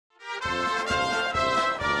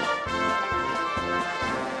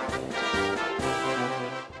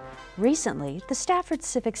Recently, the Stafford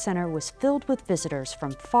Civic Center was filled with visitors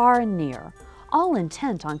from far and near, all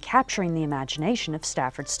intent on capturing the imagination of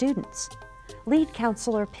Stafford students. Lead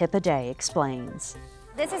counselor Pippa Day explains.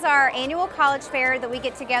 This is our annual college fair that we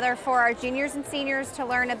get together for our juniors and seniors to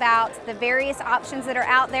learn about the various options that are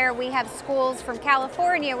out there. We have schools from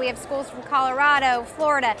California, we have schools from Colorado,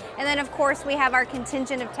 Florida, and then of course we have our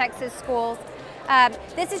contingent of Texas schools.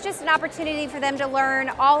 This is just an opportunity for them to learn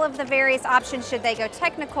all of the various options. Should they go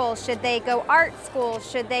technical? Should they go art school?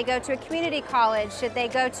 Should they go to a community college? Should they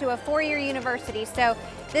go to a four-year university? So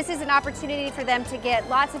this is an opportunity for them to get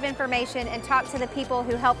lots of information and talk to the people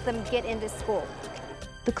who help them get into school.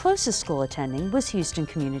 The closest school attending was Houston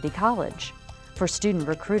Community College. For student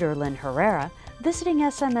recruiter Lynn Herrera, visiting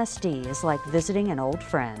SMSD is like visiting an old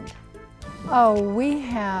friend. Oh, we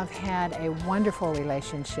have had a wonderful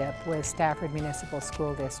relationship with Stafford Municipal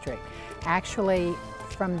School District. Actually,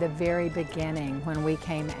 from the very beginning when we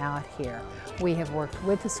came out here, we have worked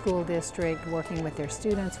with the school district, working with their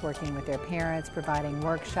students, working with their parents, providing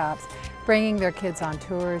workshops, bringing their kids on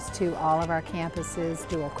tours to all of our campuses,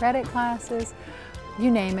 dual credit classes, you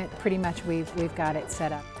name it, pretty much we've got it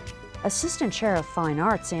set up. Assistant Chair of Fine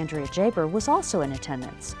Arts Andrea Jaber was also in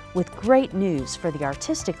attendance, with great news for the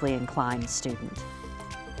artistically inclined student.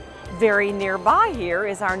 Very nearby here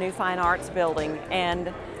is our new Fine Arts building,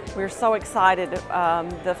 and we're so excited.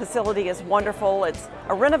 The facility is wonderful. It's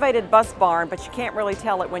a renovated bus barn, but you can't really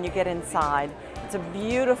tell it when you get inside. It's a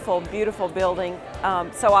beautiful, beautiful building.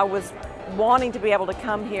 So I was wanting to be able to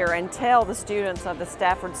come here and tell the students of the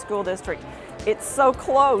Stafford School District, it's so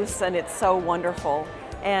close and it's so wonderful.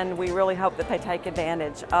 And we really hope that they take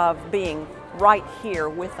advantage of being right here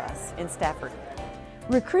with us in Stafford.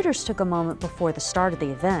 Recruiters took a moment before the start of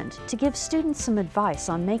the event to give students some advice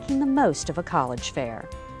on making the most of a college fair.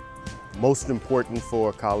 Most important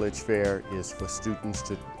for a college fair is for students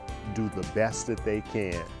to do the best that they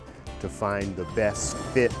can to find the best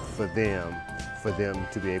fit for them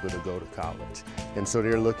to be able to go to college. And so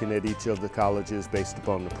they're looking at each of the colleges based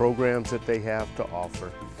upon the programs that they have to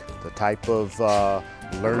offer, the type of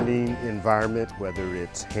learning environment, whether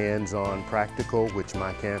it's hands-on practical, which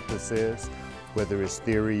my campus is, whether it's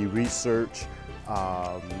theory research,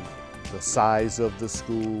 the size of the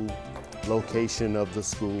school, location of the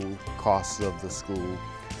school, costs of the school.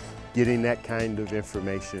 Getting that kind of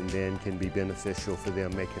information then can be beneficial for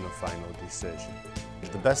them making a final decision.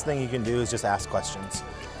 The best thing you can do is just ask questions.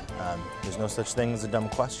 There's no such thing as a dumb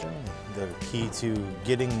question. The key to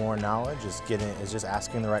getting more knowledge is just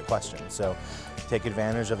asking the right question. So take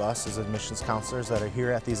advantage of us as admissions counselors that are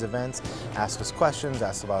here at these events. Ask us questions,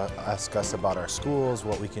 ask us about our schools,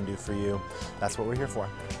 what we can do for you. That's what we're here for.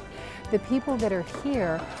 The people that are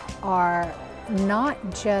here are not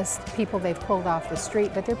just people they've pulled off the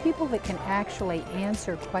street, but they're people that can actually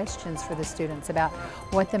answer questions for the students about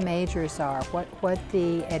what the majors are, what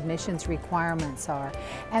the admissions requirements are,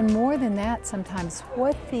 and more than that, sometimes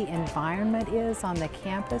what the environment is on the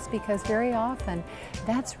campus, because very often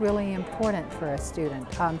that's really important for a student.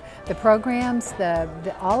 The programs,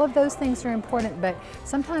 all of those things are important, but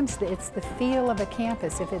sometimes it's the feel of a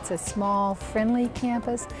campus. If it's a small, friendly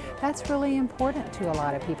campus, that's really important to a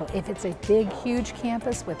lot of people. If it's a big, huge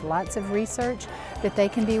campus with lots of research that they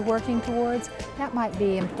can be working towards, that might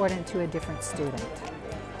be important to a different student.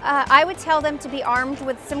 I would tell them to be armed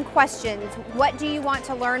with some questions. What do you want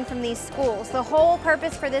to learn from these schools? The whole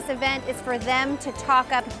purpose for this event is for them to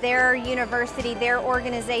talk up their university, their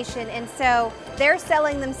organization, and so they're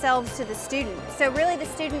selling themselves to the student. So really the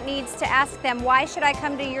student needs to ask them, why should I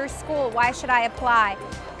come to your school? Why should I apply?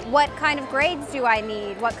 What kind of grades do I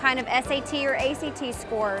need? What kind of SAT or ACT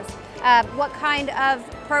scores? What kind of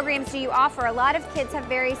programs do you offer? A lot of kids have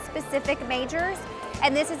very specific majors,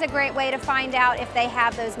 and this is a great way to find out if they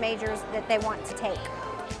have those majors that they want to take.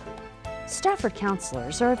 Stafford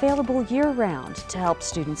counselors are available year-round to help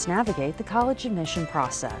students navigate the college admission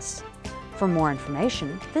process. For more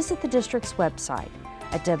information, visit the district's website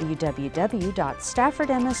at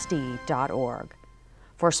www.staffordmsd.org.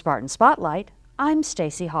 For Spartan Spotlight, I'm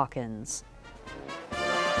Stacee Hawkins.